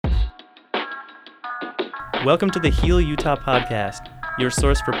Welcome to the Heal Utah podcast, your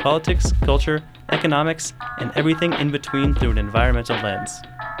source for politics, culture, economics, and everything in between through an environmental lens.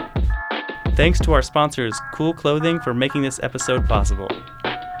 Thanks to our sponsors, Cool Clothing, for making this episode possible.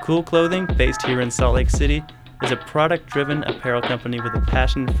 Cool Clothing, based here in Salt Lake City, is a product-driven apparel company with a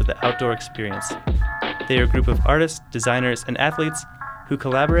passion for the outdoor experience. They are a group of artists, designers, and athletes who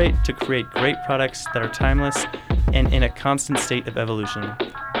collaborate to create great products that are timeless and in a constant state of evolution.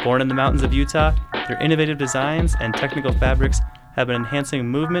 Born in the mountains of Utah, their innovative designs and technical fabrics have been enhancing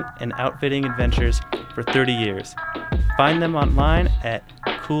movement and outfitting adventures for 30 years. Find them online at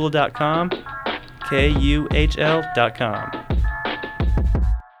kuhl.com, KUHL.com.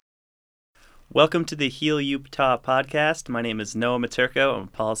 Welcome to the Heal Utah podcast. My name is Noah Materko. I'm a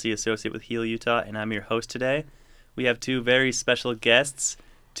policy associate with Heal Utah, and I'm your host today. We have two very special guests,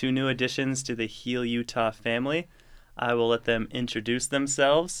 two new additions to the Heal Utah family. I will let them introduce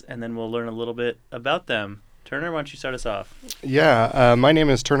themselves, and then we'll learn a little bit about them. Turner, why don't you start us off? Yeah, my name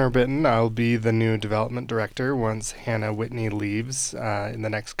is Turner Bitton. I'll be the new development director once Hannah Whitney leaves in the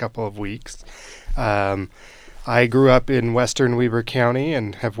next couple of weeks. I grew up in western Weber County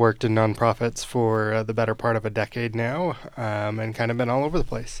and have worked in nonprofits for the better part of a decade now, and kind of been all over the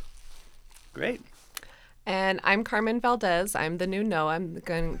place. Great. And I'm Carmen Valdez. I'm the new Noah. I'm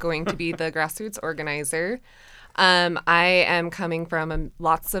going to be the grassroots organizer. I am coming from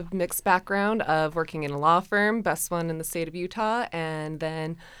lots of mixed background of working in a law firm, best one in the state of Utah, and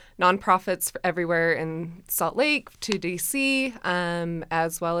then nonprofits everywhere in Salt Lake to DC,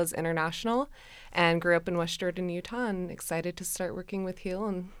 as well as international, and grew up in West Jordan, Utah, and excited to start working with Heal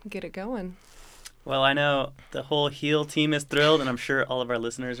and get it going. Well, I know the whole Heal team is thrilled, and I'm sure all of our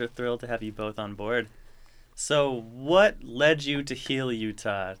listeners are thrilled to have you both on board. So what led you to Heal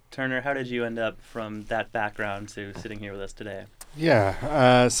Utah? Turner, how did you end up from that background to sitting here with us today?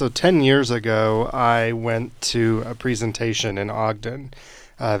 Yeah, so 10 years ago, I went to a presentation in Ogden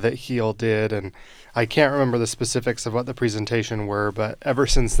that Heal did, and I can't remember the specifics of what the presentation were, but ever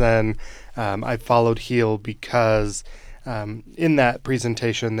since then, I followed Heal because in that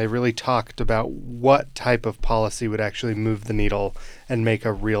presentation, they really talked about what type of policy would actually move the needle and make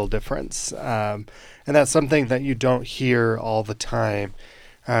a real difference. And that's something that you don't hear all the time.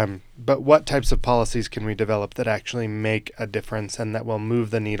 But what types of policies can we develop that actually make a difference and that will move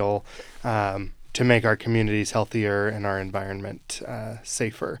the needle to make our communities healthier and our environment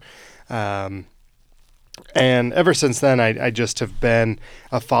safer? And ever since then, I just have been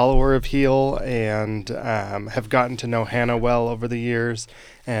a follower of Heal and have gotten to know Hannah well over the years.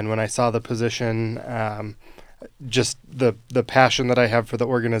 And when I saw the position, just the passion that I have for the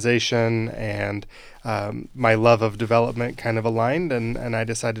organization and my love of development kind of aligned, and I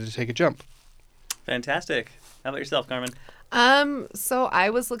decided to take a jump. Fantastic. How about yourself, Carmen? So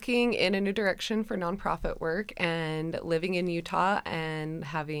I was looking in a new direction for nonprofit work, and living in Utah and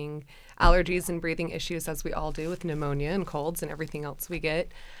having allergies and breathing issues, as we all do with pneumonia and colds and everything else we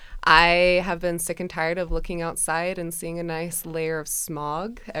get. I have been sick and tired of looking outside and seeing a nice layer of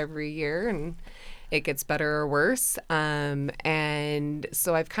smog every year, and it gets better or worse. And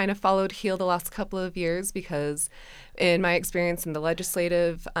so I've kind of followed Heal the last couple of years because in my experience in the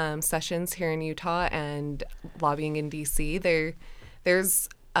legislative sessions here in Utah and lobbying in DC, there's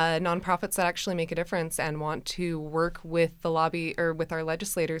nonprofits that actually make a difference and want to work with the lobby or with our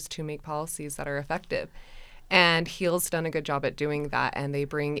legislators to make policies that are effective. And Heal's done a good job at doing that, and they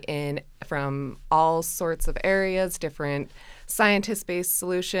bring in from all sorts of areas, different scientist-based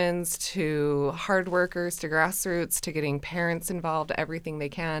solutions to hard workers, to grassroots, to getting parents involved, everything they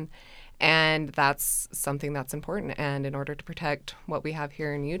can. And that's something that's important. And in order to protect what we have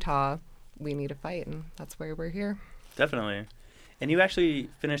here in Utah, we need to fight, and that's why we're here. Definitely. And you actually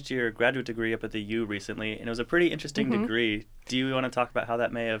finished your graduate degree up at the U recently, and it was a pretty interesting degree. Do you want to talk about how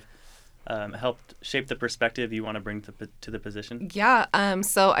that may have helped shape the perspective you want to bring to the position? Yeah,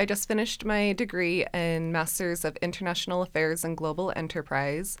 so I just finished my degree in Masters of International Affairs and Global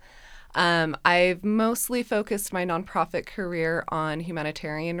Enterprise. I've mostly focused my nonprofit career on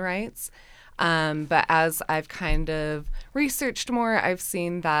humanitarian rights, but as I've kind of researched more, I've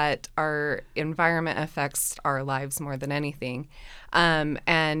seen that our environment affects our lives more than anything.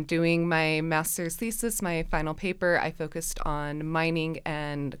 And doing my master's thesis, my final paper, I focused on mining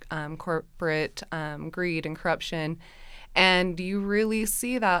and corporate greed and corruption. And you really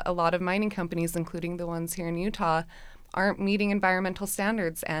see that a lot of mining companies, including the ones here in Utah, aren't meeting environmental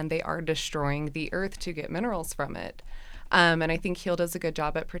standards, and they are destroying the earth to get minerals from it. And I think Heal does a good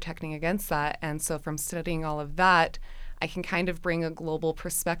job at protecting against that. And so from studying all of that, I can kind of bring a global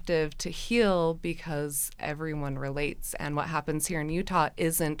perspective to heal because everyone relates. And what happens here in Utah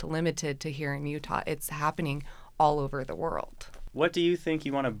isn't limited to here in Utah. It's happening all over the world. What do you think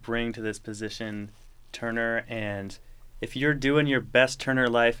you want to bring to this position, Turner? And if you're doing your best Turner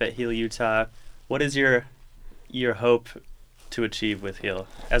life at Heal Utah, what is your hope to achieve with Heal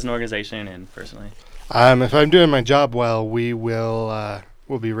as an organization and personally? If I'm doing my job well,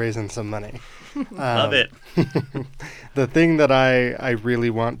 we'll be raising some money. Love it. The thing that I really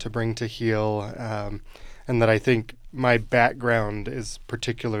want to bring to Heal, and that I think my background is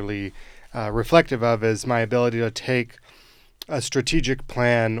particularly reflective of, is my ability to take a strategic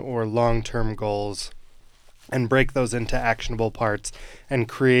plan or long-term goals and break those into actionable parts and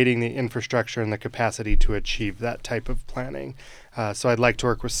creating the infrastructure and the capacity to achieve that type of planning. So I'd like to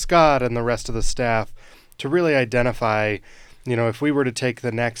work with Scott and the rest of the staff to really identify, if we were to take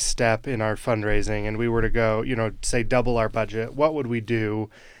the next step in our fundraising and we were to go, say double our budget, what would we do?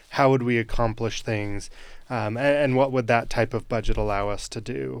 How would we accomplish things? And what would that type of budget allow us to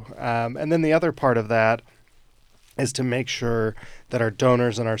do? And then the other part of that is to make sure that our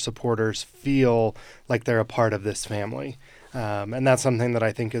donors and our supporters feel like they're a part of this family. And that's something that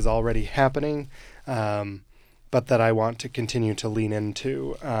I think is already happening, but that I want to continue to lean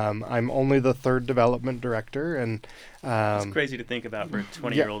into. I'm only the third development director. And it's crazy to think about for a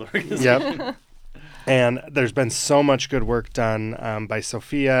 20-year-old organization. Yep. And there's been so much good work done by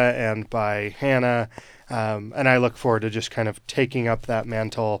Sophia and by Hannah. And I look forward to just kind of taking up that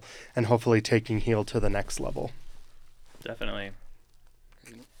mantle and hopefully taking Heal to the next level. Definitely.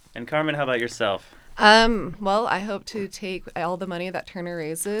 And Carmen, how about yourself? Well, I hope to take all the money that Turner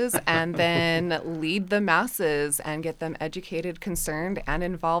raises and then lead the masses and get them educated, concerned, and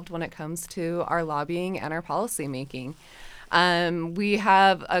involved when it comes to our lobbying and our policy making. We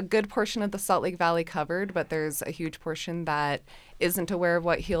have a good portion of the Salt Lake Valley covered, but there's a huge portion that isn't aware of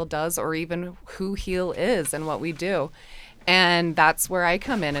what Heal does or even who Heal is and what we do. And that's where I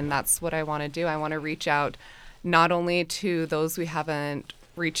come in, and that's what I want to do. I want to reach out not only to those we haven't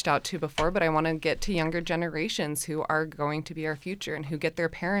reached out to before, but I want to get to younger generations who are going to be our future and who get their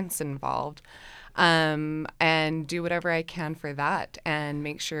parents involved, and do whatever I can for that and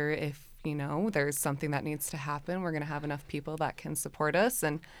make sure if, there's something that needs to happen, we're going to have enough people that can support us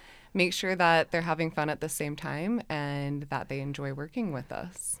and make sure that they're having fun at the same time and that they enjoy working with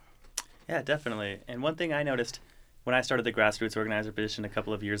us. Yeah, definitely. And one thing I noticed when I started the grassroots organizer position a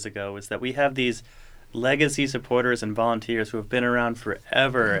couple of years ago was that we have these legacy supporters and volunteers who have been around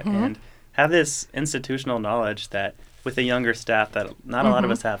forever and have this institutional knowledge that with a younger staff that not a lot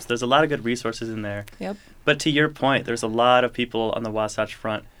of us have. So there's a lot of good resources in there. Yep. But to your point, there's a lot of people on the Wasatch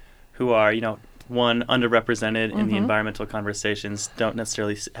Front who are, one, underrepresented in the environmental conversations, don't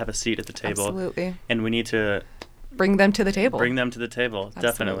necessarily have a seat at the table. Absolutely. And we need to bring them to the table. Definitely.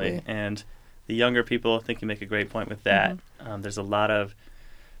 Absolutely. And the younger people, I think you make a great point with that. There's a lot of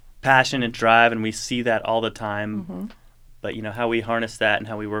passion and drive, and we see that all the time. But, how we harness that and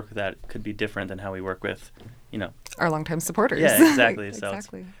how we work with that could be different than how we work with, our longtime supporters. Yeah, exactly.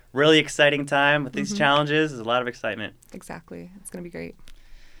 Exactly. So it's really exciting time with these challenges. There's a lot of excitement. Exactly. It's going to be great.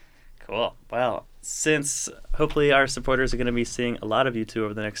 Cool. Well, since hopefully our supporters are going to be seeing a lot of you two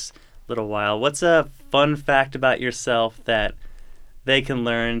over the next little while, what's a fun fact about yourself that they can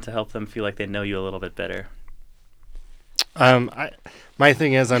learn to help them feel like they know you a little bit better? My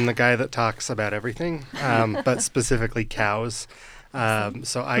thing is I'm the guy that talks about everything, but specifically cows.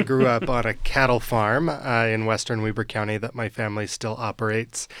 So I grew up on a cattle farm in western Weber County that my family still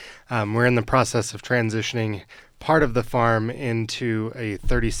operates. We're in the process of transitioning part of the farm into a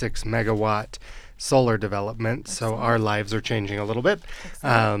 36 megawatt solar development. Excellent. So our lives are changing a little bit.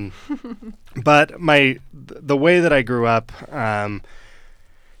 But the way that I grew up,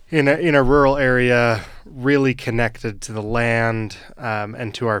 in a rural area, really connected to the land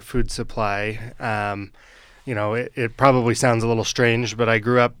and to our food supply. It probably sounds a little strange, but I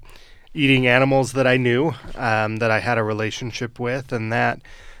grew up eating animals that I knew, that I had a relationship with, and that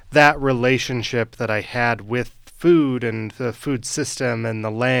relationship that I had with food and the food system and the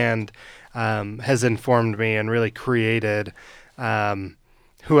land has informed me and really created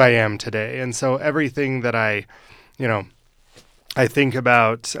who I am today. And so everything that I think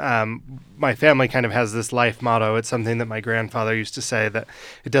about, my family kind of has this life motto. It's something that my grandfather used to say, that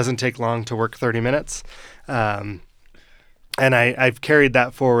it doesn't take long to work 30 minutes. And I've carried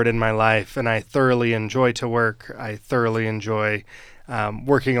that forward in my life, and I thoroughly enjoy to work. I thoroughly enjoy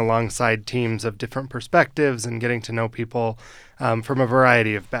working alongside teams of different perspectives and getting to know people from a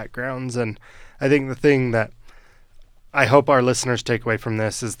variety of backgrounds. And I think the thing that I hope our listeners take away from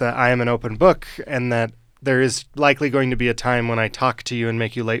this is that I am an open book, and that there is likely going to be a time when I talk to you and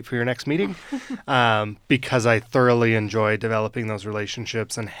make you late for your next meeting, because I thoroughly enjoy developing those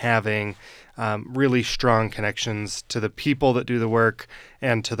relationships and having really strong connections to the people that do the work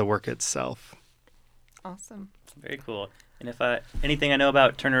and to the work itself. Awesome. Very cool. And if anything I know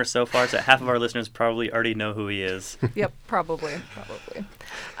about Turner so far is that half of our listeners probably already know who he is. Yep, probably.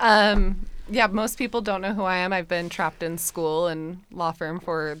 Yeah, most people don't know who I am. I've been trapped in school and law firm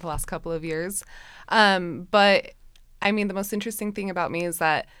for the last couple of years. But I mean, the most interesting thing about me is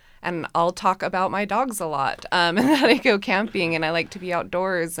that, and I'll talk about my dogs a lot, and that I go camping and I like to be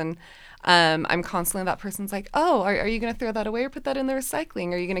outdoors, and I'm constantly that person's like, oh, are you going to throw that away or put that in the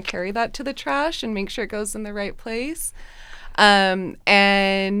recycling? Are you going to carry that to the trash and make sure it goes in the right place?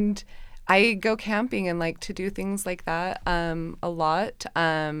 And I go camping and like to do things like that a lot.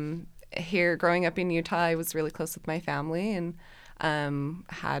 Here, growing up in Utah, I was really close with my family and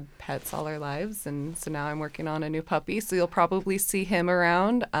had pets all our lives. And so now I'm working on a new puppy. So you'll probably see him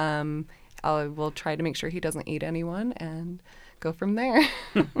around. I will try to make sure he doesn't eat anyone and go from there.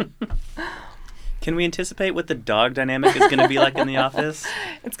 Can we anticipate what the dog dynamic is going to be like in the office?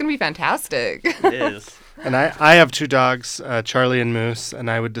 It's going to be fantastic. It is. And I have two dogs, Charlie and Moose, and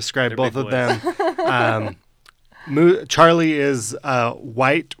I would describe They're both big of them. Charlie is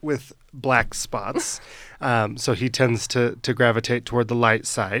white with black spots, so he tends to gravitate toward the light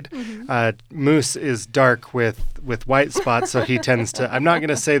side. Mm-hmm. Moose is dark with white spots, so he tends to, I'm not going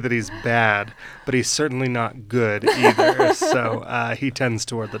to say that he's bad, but he's certainly not good either, so he tends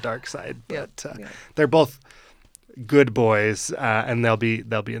toward the dark side. But they're both good boys, and they'll be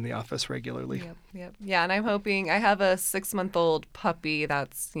in the office regularly. Yep. Yeah, and I'm hoping, I have a 6-month-old puppy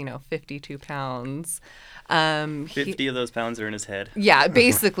that's 52 pounds. 50 of those pounds are in his head. Yeah,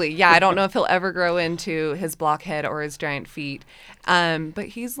 basically. Yeah, I don't know if he'll ever grow into his blockhead or his giant feet. But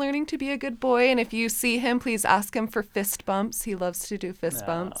he's learning to be a good boy. And if you see him, please ask him for fist bumps. He loves to do fist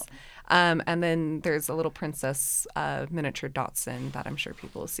bumps. And then there's a little princess miniature Dachshund that I'm sure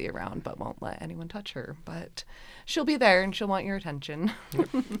people will see around, but won't let anyone touch her. But she'll be there and she'll want your attention.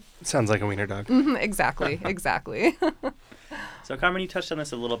 Sounds like a wiener dog. Exactly. So Carmen, you touched on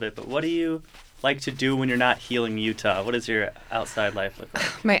this a little bit, but what do you like to do when you're not healing Utah? What does your outside life look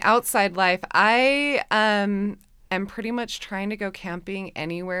like? My outside life, I am pretty much trying to go camping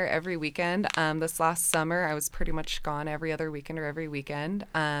anywhere every weekend. This last summer, I was pretty much gone every other weekend or every weekend.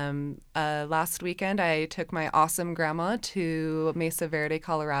 Last weekend, I took my awesome grandma to Mesa Verde,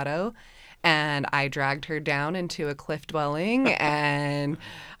 Colorado, and I dragged her down into a cliff dwelling, and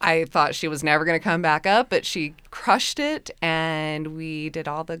I thought she was never going to come back up, but she crushed it, and we did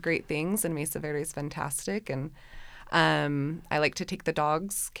all the great things, and Mesa Verde is fantastic, and I like to take the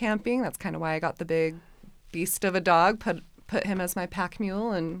dogs camping. That's kind of why I got the big beast of a dog, put him as my pack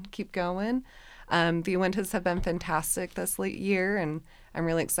mule and keep going. The winters have been fantastic this late year, and I'm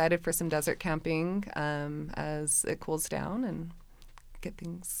really excited for some desert camping as it cools down and get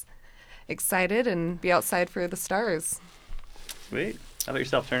things excited and be outside for the stars. Sweet. How about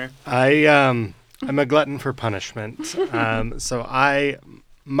yourself, Turner? I'm a glutton for punishment. So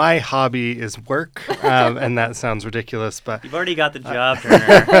my hobby is work, and that sounds ridiculous, but you've already got the job,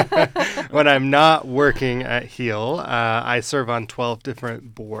 Turner. When I'm not working at HEAL, I serve on 12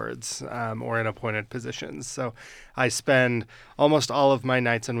 different boards or in appointed positions. So I spend almost all of my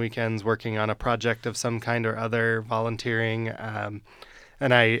nights and weekends working on a project of some kind or other, volunteering,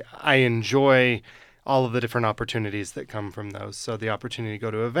 and I enjoy all of the different opportunities that come from those. So the opportunity to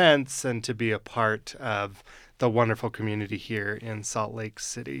go to events and to be a part of the wonderful community here in Salt Lake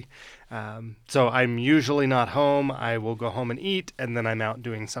City. So I'm usually not home. I will go home and eat, and then I'm out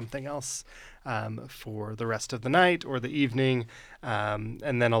doing something else for the rest of the night or the evening, and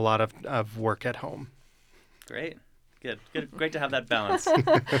then a lot of work at home. Great. Good. Great to have that balance.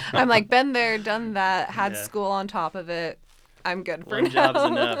 I'm like, been there, done that, had school on top of it. I'm good for now. One job's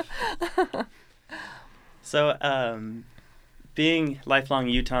enough. So, being lifelong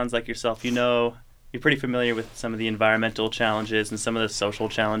Utahns like yourself, you're pretty familiar with some of the environmental challenges and some of the social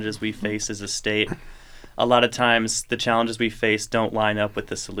challenges we face as a state. A lot of times, the challenges we face don't line up with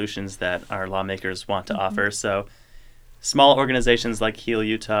the solutions that our lawmakers want to offer. So, small organizations like HEAL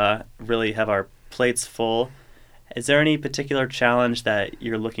Utah really have our plates full. Is there any particular challenge that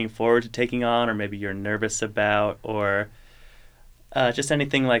you're looking forward to taking on, or maybe you're nervous about, or just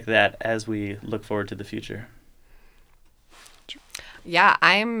anything like that as we look forward to the future? Yeah,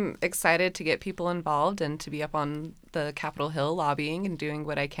 I'm excited to get people involved and to be up on the Capitol Hill lobbying and doing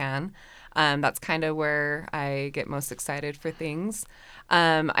what I can. That's kind of where I get most excited for things.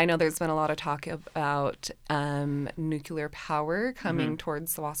 I know there's been a lot of talk about nuclear power coming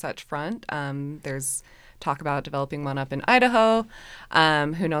towards the Wasatch Front. There's talk about developing one up in Idaho.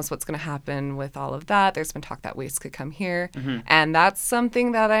 Who knows what's going to happen with all of that? There's been talk that waste could come here. And that's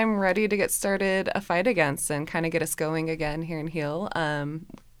something that I'm ready to get started a fight against and kind of get us going again here in Heal.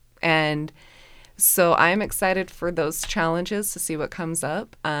 And so I'm excited for those challenges to see what comes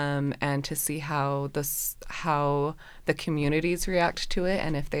up, and to see how the communities react to it,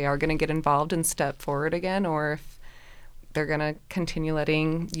 and if they are going to get involved and step forward again, or if they're going to continue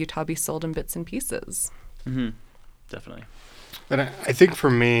letting Utah be sold in bits and pieces. Definitely. And I think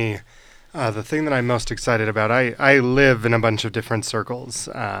for me, the thing that I'm most excited about, I live in a bunch of different circles,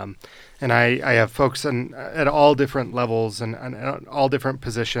 and I have folks at all different levels and all different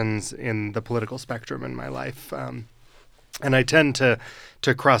positions in the political spectrum in my life. And I tend to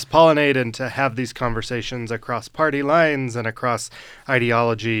cross-pollinate and to have these conversations across party lines and across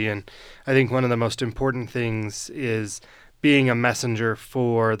ideology. And I think one of the most important things is being a messenger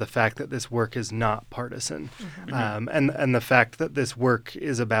for the fact that this work is not partisan, and the fact that this work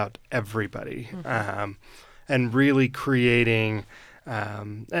is about everybody, and really creating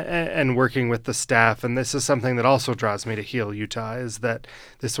and working with the staff. And this is something that also draws me to Heal Utah, is that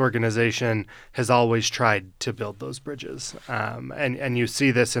this organization has always tried to build those bridges. And you see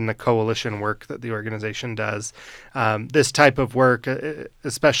this in the coalition work that the organization does. This type of work,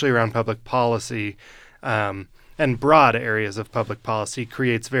 especially around public policy, and broad areas of public policy,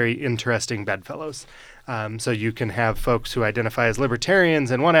 creates very interesting bedfellows. So you can have folks who identify as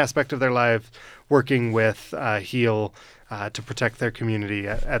libertarians in one aspect of their life working with Heal to protect their community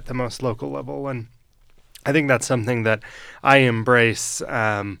at the most local level. And I think that's something that I embrace,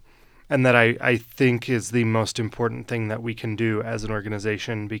 and that I think is the most important thing that we can do as an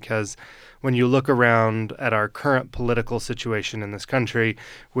organization, because when you look around at our current political situation in this country,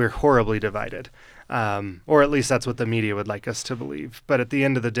 we're horribly divided. Or at least that's what the media would like us to believe. But at the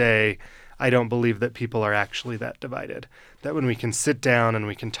end of the day, I don't believe that people are actually that divided. That when we can sit down and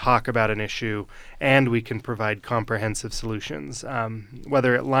we can talk about an issue and we can provide comprehensive solutions,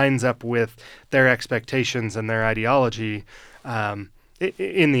 whether it lines up with their expectations and their ideology,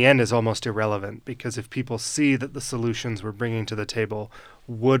 in the end is almost irrelevant, because if people see that the solutions we're bringing to the table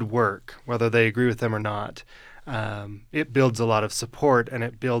would work, whether they agree with them or not, it builds a lot of support, and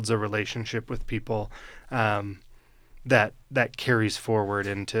it builds a relationship with people that carries forward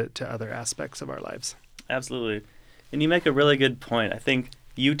into other aspects of our lives. Absolutely. And you make a really good point. I think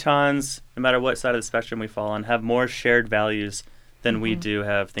Utahns, no matter what side of the spectrum we fall on, have more shared values than we do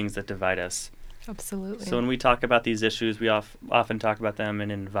have things that divide us. Absolutely. So when we talk about these issues, we often talk about them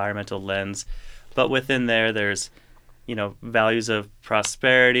in an environmental lens. But within there's, values of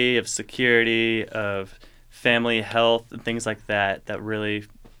prosperity, of security, of family health, and things like that really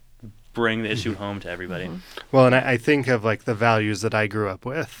bring the issue home to everybody. Well, and I think of like the values that I grew up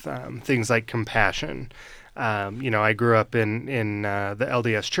with, things like compassion. I grew up in the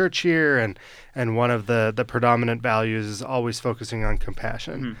LDS church here, and one of the predominant values is always focusing on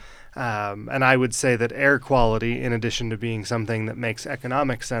compassion. And I would say that air quality, in addition to being something that makes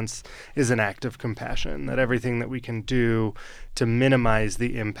economic sense, is an act of compassion. That everything that we can do to minimize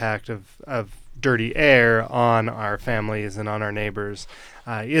the impact of dirty air on our families and on our neighbors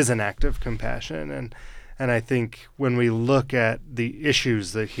is an act of compassion. And I think when we look at the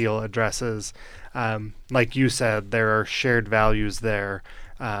issues that Heal addresses, like you said, there are shared values there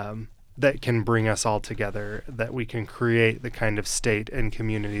that can bring us all together, that we can create the kind of state and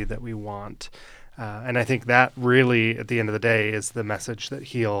community that we want. And I think that really, at the end of the day, is the message that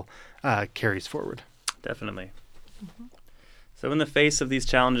Heal carries forward. Definitely. So in the face of these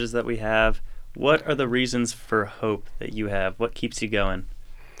challenges that we have, what are the reasons for hope that you have? What keeps you going?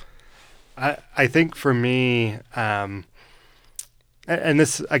 I think for me, and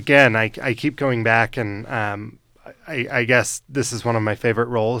this, again, I keep going back, and I guess this is one of my favorite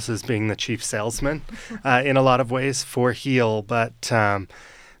roles, is being the chief salesman in a lot of ways for Heal. But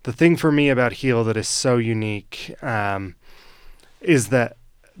the thing for me about Heal that is so unique is that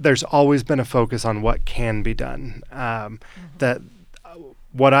there's always been a focus on what can be done. That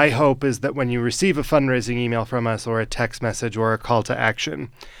what I hope is that when you receive a fundraising email from us, or a text message, or a call to action,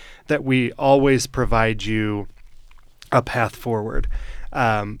 that we always provide you a path forward.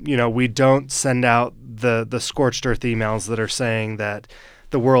 We don't send out the scorched earth emails that are saying that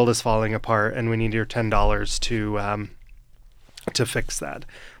the world is falling apart and we need your $10 to fix that.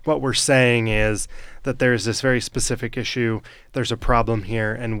 What we're saying is that there's this very specific issue, there's a problem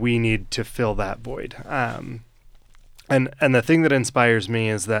here, and we need to fill that void. And the thing that inspires me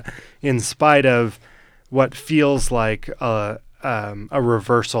is that, in spite of what feels like a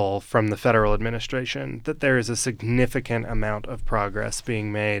reversal from the federal administration, that there is a significant amount of progress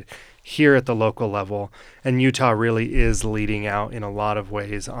being made here at the local level. And Utah really is leading out in a lot of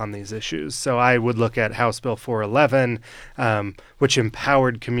ways on these issues. So I would look at House Bill 411, which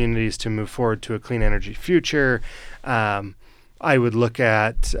empowered communities to move forward to a clean energy future. I would look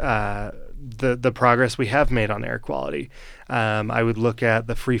at the progress we have made on air quality. I would look at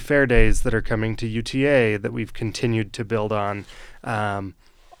the free fair days that are coming to UTA that we've continued to build on.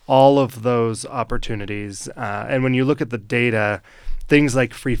 All of those opportunities. And when you look at the data, things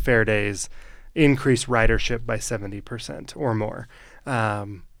like free fair days increase ridership by 70% or more.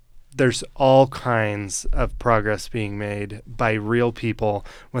 There's all kinds of progress being made by real people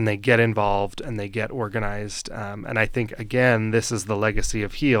when they get involved and they get organized. And I think, again, this is the legacy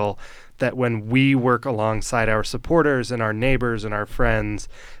of HEAL, that when we work alongside our supporters and our neighbors and our friends,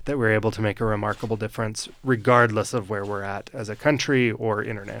 that we're able to make a remarkable difference regardless of where we're at as a country or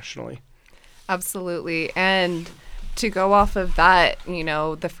internationally. Absolutely. And to go off of that,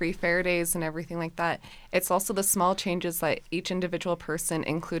 the free fair days and everything like that, it's also the small changes that each individual person,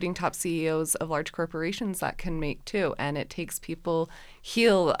 including top CEOs of large corporations, that can make too. And it takes people,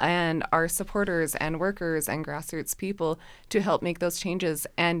 HEAL and our supporters and workers and grassroots people, to help make those changes.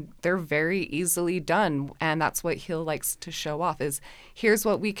 And they're very easily done. And that's what HEAL likes to show off is, here's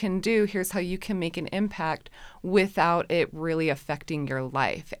what we can do. Here's how you can make an impact without it really affecting your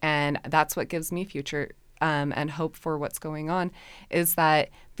life. And that's what gives me future and hope for what's going on, is that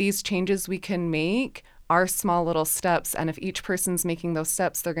these changes we can make are small little steps. And if each person's making those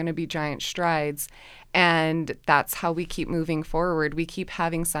steps, they're going to be giant strides. And that's how we keep moving forward. We keep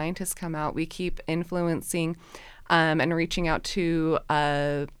having scientists come out. We keep influencing and reaching out to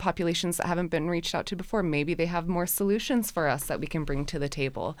populations that haven't been reached out to before. Maybe they have more solutions for us that we can bring to the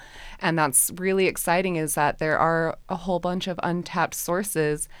table. And that's really exciting, is that there are a whole bunch of untapped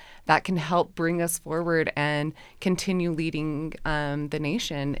sources that can help bring us forward and continue leading the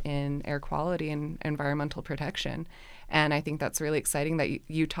nation in air quality and environmental protection. And I think that's really exciting that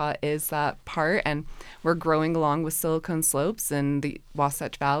Utah is that part, and we're growing along with Silicon Slopes and the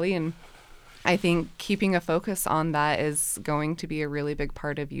Wasatch Valley. And I think keeping a focus on that is going to be a really big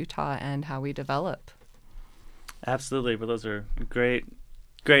part of Utah and how we develop. Absolutely. Well, those are great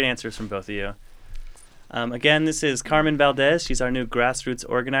answers from both of you. Again, this is Carmen Valdez. She's our new grassroots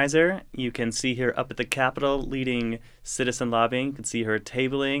organizer. You can see her up at the Capitol leading citizen lobbying. You can see her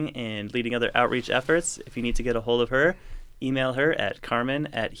tabling and leading other outreach efforts. If you need to get a hold of her, email her at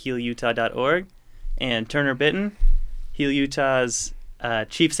carmen@healutah.org. And Turner Bitton, HEAL Utah's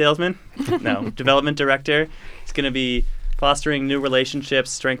chief salesman, development director. He's going to be fostering new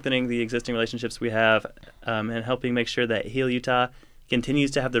relationships, strengthening the existing relationships we have, and helping make sure that HEAL Utah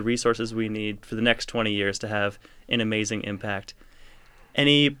continues to have the resources we need for the next 20 years to have an amazing impact.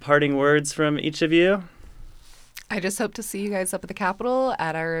 Any parting words from each of you? I just hope to see you guys up at the Capitol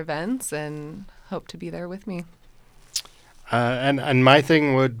at our events, and hope to be there with me. And my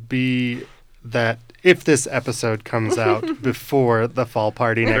thing would be that if this episode comes out before the fall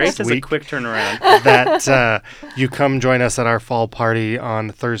party next week, week, a quick turnaround, that you come join us at our fall party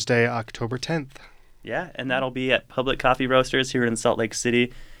on Thursday, October 10th. Yeah, and that'll be at Public Coffee Roasters here in Salt Lake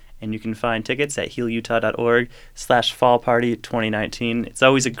City. And you can find tickets at healutah.org/fallparty2019. It's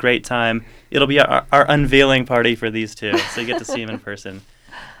always a great time. It'll be our unveiling party for these two, so you get to see him in person.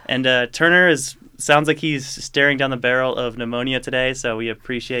 And Turner sounds like he's staring down the barrel of pneumonia today, so we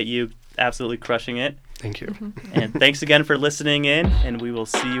appreciate you absolutely crushing it. Thank you. And thanks again for listening in, and we will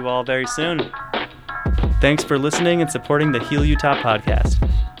see you all very soon. Thanks for listening and supporting the HEAL Utah podcast.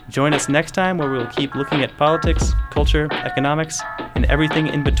 Join us next time, where we will keep looking at politics, culture, economics, and everything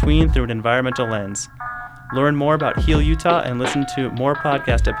in between through an environmental lens. Learn more about HEAL Utah and listen to more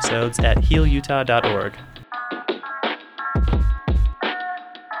podcast episodes at healutah.org.